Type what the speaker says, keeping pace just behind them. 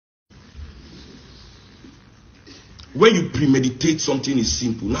When you premeditate something is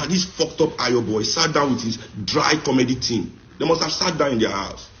simple. Now this fucked up Ayo boy sat down with his dry comedy team. They must have sat down in their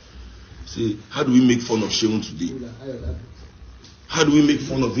house. Say, how do we make fun of Seun today? How do we make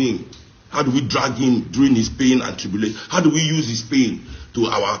fun of him? How do we drag him during his pain and tribulation? How do we use his pain to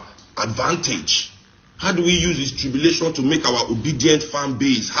our advantage? How do we use his tribulation to make our obedient fan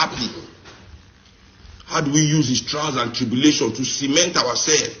base happy? How do we use his trials and tribulation to cement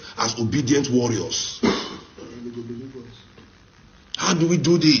ourselves as obedient warriors? How do we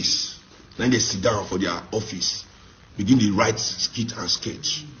do this? Then they sit down for their office, begin to write skit and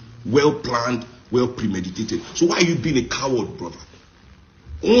sketch. Well planned, well premeditated. So why are you being a coward, brother?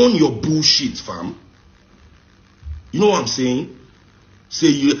 Own your bullshit, fam. You know what I'm saying?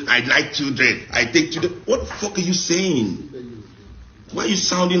 Say I like children, I take children. What the fuck are you saying? Why are you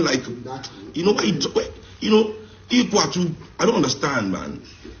sounding like, you know, people are too, I don't understand, man.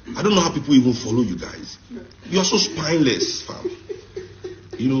 I don't know how people even follow you guys. You're so spineless, fam.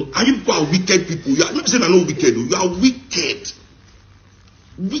 You know, and you people are wicked people. You are not saying I'm not wicked, you are wicked.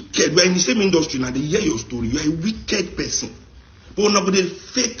 Wicked. We're in the same industry now, they hear your story. You are a wicked person. But nobody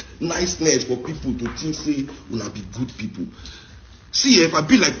fake niceness for people to think, say, will be good people. See, if I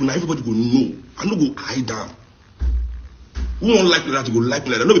be like when everybody go know, I no go hide down. Who won't like that to go like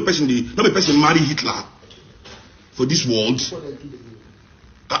that? Not a person marry Hitler for this world.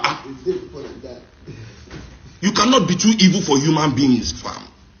 You cannot be too evil for human beings, fam.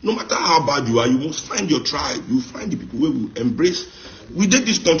 No matter how bad you are, you must find your tribe. You find the people who will embrace. We did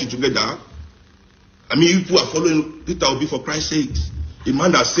this country together. I mean, people are following Peter Obi for Christ's sake. A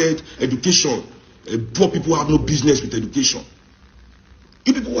man that said education, poor people have no business with education.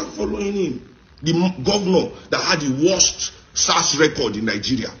 You people are following him. The governor that had the worst SARS record in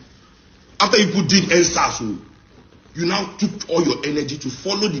Nigeria. After you did NSAS, you now took all your energy to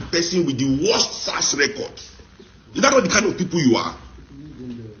follow the person with the worst SARS record. Is that not the kind of people you are?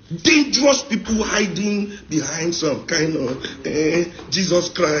 Dangerous people hiding behind some kind of Jesus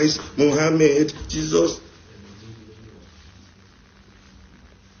Christ, Mohammed, Jesus.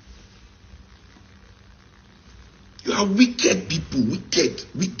 You are wicked people, wicked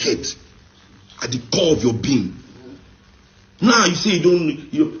at the core of your being. Now you say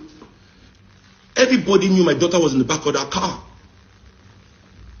everybody knew my daughter was in the back of that car.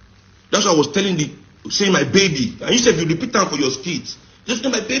 That's what I was saying my baby. And you said if you repeat that for your kids, just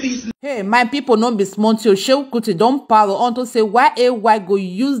know my baby is. Hey, my people not be smart. Your Seun Kuti don't power on to say why AY go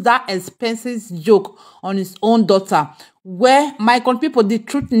use that expensive joke on his own daughter. Where my people, the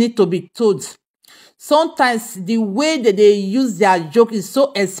truth need to be told. Sometimes the way that they use their joke is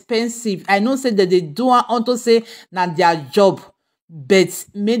so expensive. I know say that they do want to say that their job, but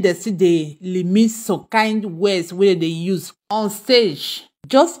may they see they limit some kind words where they use on stage.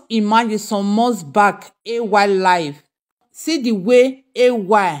 Just imagine some months back, AY live. See the way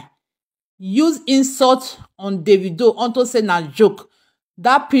AY use insult on Davido onto say na joke.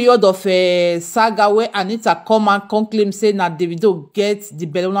 That period of saga where Anita come and claim say na Davido get the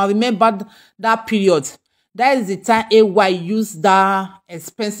belly. Now remember that period. That is the time AY used that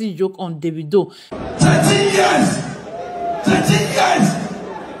expensive joke on Davido. 13 years! 13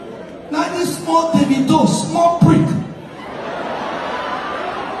 years! Now this small Davido, small prick.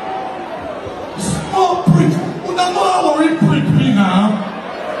 Small prick. You don't know how worried prick be now.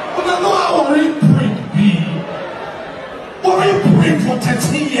 You don't know how worried prick be. Worried prick for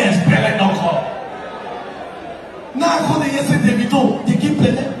 13 years, belly knuckle. Now I go to say Davido, they give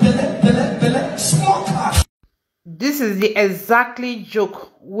belly, small car. This is the exactly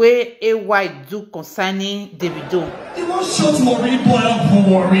joke where AY do concerning Davido. You want short worry, boy up for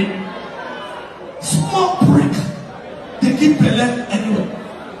worry. Small prick. They give belly anyway.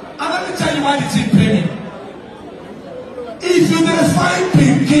 And let me tell you why they take pay me. If you dey find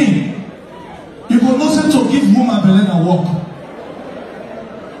pikin, you go know say to give woman belle na work.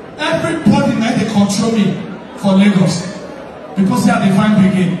 Everybody now they control me for Lagos because they are the fine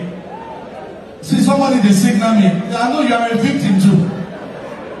pikin. See somebody they signal me. I know you are a victim too.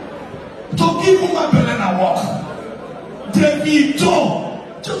 To give woman belle na work.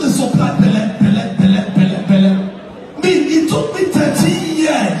 Davido just the supply belle. Me, it took me 13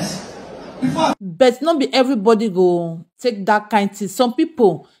 years. But not be everybody go take that kind of thing. Some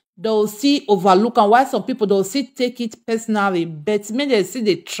people they'll see overlook, and while some people they'll see take it personally. But when they see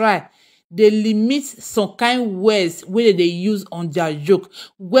they try, they limit some kind of words where they use on their joke.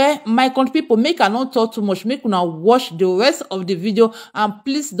 Where my country people make I not talk too much, make una watch the rest of the video, and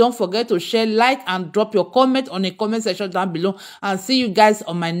please don't forget to share, like, and drop your comment on the comment section down below. And see you guys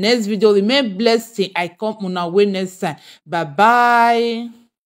on my next video. Remain blessed till I come on our way next time. Bye bye.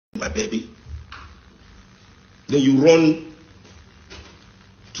 My baby. Then you run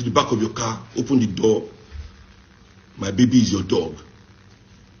to the back of your car, open the door. My baby is your dog.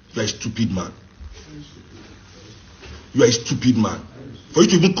 You are a stupid man. You are a stupid man. For you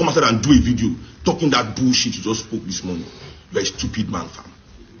to even come outside and do a video talking that bullshit you just spoke this morning, you are a stupid man, fam.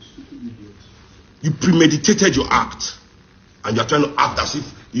 You premeditated your act, and you are trying to act as if,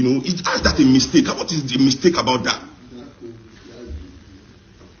 you know, as that a mistake. What is the mistake about that?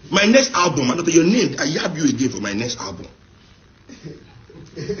 My next album, I don't know your name, I yab you again for my next album.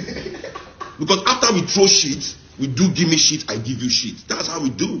 Because after we throw shit, we do give me shit, I give you shit. That's how we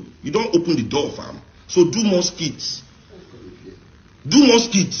do. You don't open the door, fam. So do more skits. Do more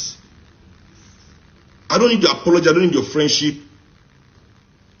skits. I don't need your apology, I don't need your friendship.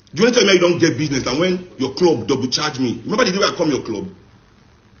 Do you want to tell me you don't get business? And when your club double charge me, remember the day I come your club?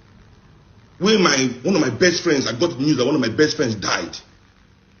 When one of my best friends, I got the news that one of my best friends died.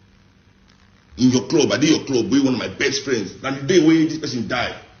 In your club, I did your club, where one of my best friends. And the day where this person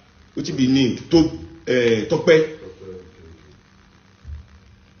died, which will be named Tokpe.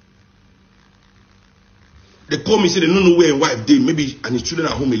 They call me, say they don't know where and wife they maybe and his children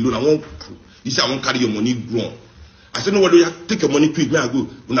are home alone. He said I won't carry your money wrong. I said, no, what do you have? Take your money quick. May I go?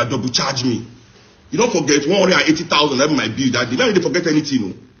 When I double charge me. You don't forget 180,000 that my bill that day. Now you don't forget anything.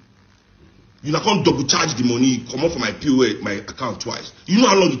 No? You can't double charge the money, come off my POA, my account twice. You know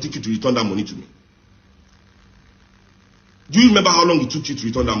how long it took you to return that money to me? Do you remember how long it took you to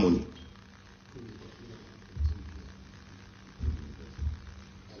return that money?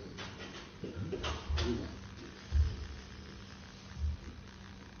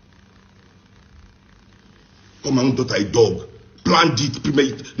 Come on, daughter, a dog. Planned it,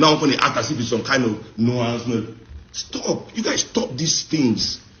 premeditated. Now I'm going to act as if it's some kind of nuance. No. Stop. You guys stop these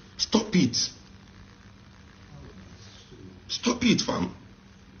things. Stop it. Stop it, fam.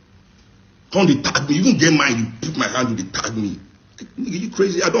 Come they tag me. You even get mine, you put my hand and they tag me. You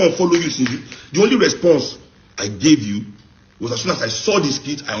crazy? I don't unfollow you since the only response I gave you was as soon as I saw this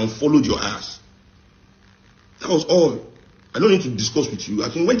skit, I unfollowed your ass. That was all. I don't need to discuss with you. I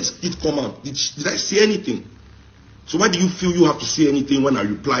think when the skit come out, did I say anything? So why do you feel you have to say anything when I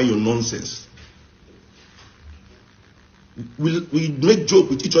reply your nonsense? We make joke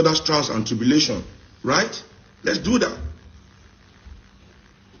with each other's trials and tribulation, right? Let's do that.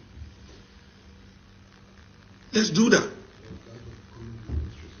 Let's do that.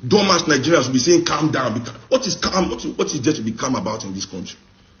 Dumbass Nigerians will be saying calm down. What is calm? What is there to be calm about in this country?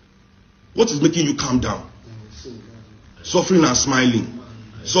 What is making you calm down? Suffering and smiling.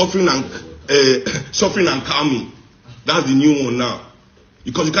 Suffering and calming. That's the new one now.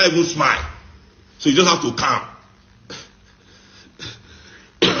 Because you can't even smile. So you just have to calm.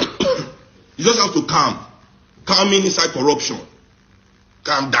 You just have to calm. Calming inside corruption.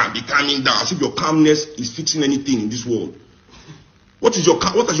 Calm down, be calming down. As if your calmness is fixing anything in this world. What has your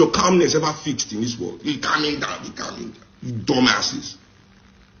calmness ever fixed in this world? Be calming down, be calming down. You dumbasses.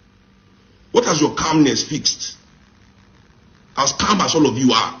 What has your calmness fixed? As calm as all of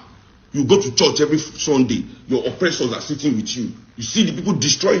you are. You go to church every Sunday. Your oppressors are sitting with you. You see the people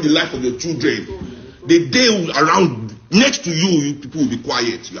destroying the life of your children. The day around next to you, you people will be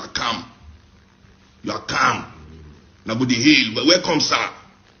quiet. You are calm. You are calm. Now go the hill. But welcome, sir.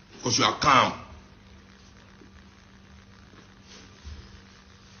 Because you are calm.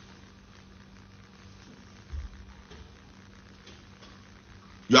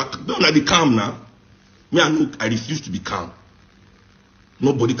 You are not the calm now. Me, I refuse to be calm.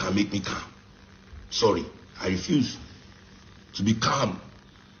 Nobody can make me calm. Sorry, I refuse to be calm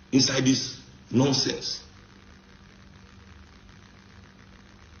inside this nonsense.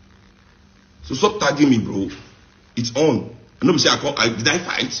 So stop tagging me, bro. It's on. I know say did I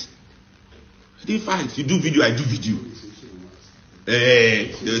fight? I didn't fight. You do video, I do video.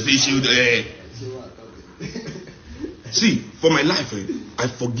 See, for my life, I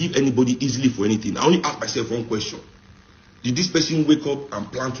forgive anybody easily for anything. I only ask myself one question. Did this person wake up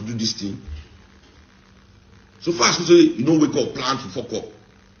and plan to do this thing? So far as you say you don't wake up, plan to fuck up.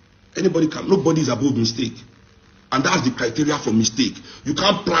 Nobody is above mistake. And that's the criteria for mistake. You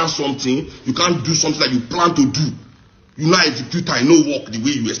can't plan something, you can't do something that you plan to do. You know execute, I know work the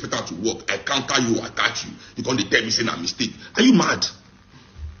way you expect her to work. I counter you, I catch you. You can't tell me saying a mistake. Are you mad?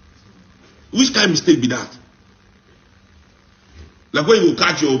 Which kind of mistake be that? Like when you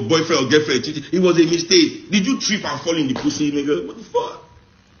catch your boyfriend or girlfriend cheating, it was a mistake. Did you trip and fall in the pussy, nigga? What the fuck?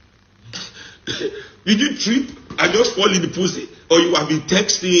 Did you trip and just fall in the pussy? Or you have been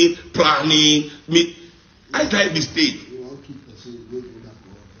texting, planning, I tried mistake.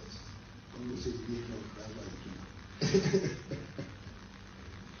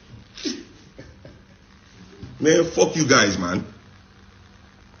 Man, fuck you guys, man.